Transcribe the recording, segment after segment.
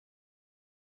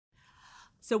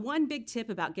So one big tip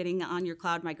about getting on your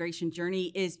cloud migration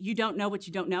journey is you don't know what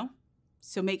you don't know.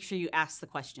 So make sure you ask the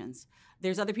questions.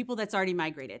 There's other people that's already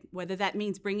migrated, whether that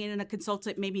means bringing in a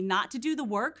consultant, maybe not to do the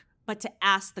work, but to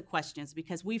ask the questions,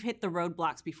 because we've hit the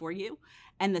roadblocks before you,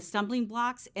 and the stumbling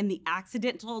blocks and the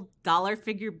accidental dollar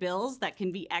figure bills that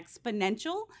can be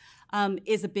exponential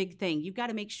is a big thing. You've got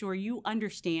to make sure you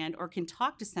understand or can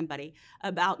talk to somebody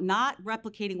about not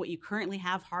replicating what you currently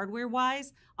have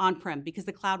hardware-wise on-prem, because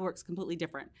the cloud works completely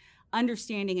different.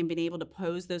 Understanding and being able to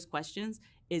pose those questions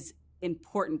is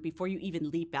important before you even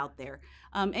leap out there.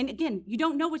 And again, you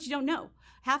don't know what you don't know.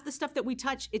 Half the stuff that we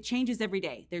touch, it changes every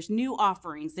day. There's new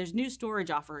offerings, there's new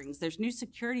storage offerings, there's new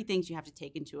security things you have to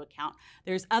take into account.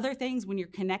 There's other things when you're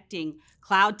connecting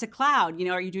cloud to cloud. You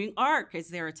know, are you doing Arc? Is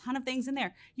there a ton of things in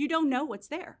there? You don't know what's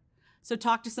there. So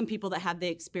talk to some people that have the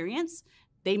experience.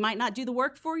 They might not do the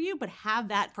work for you, but have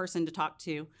that person to talk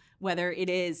to, whether it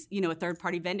is, you know, a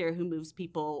third-party vendor who moves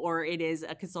people, or it is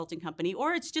a consulting company,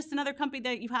 or it's just another company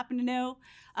that you happen to know,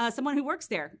 someone who works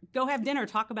there. Go have dinner,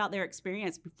 talk about their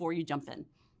experience before you jump in.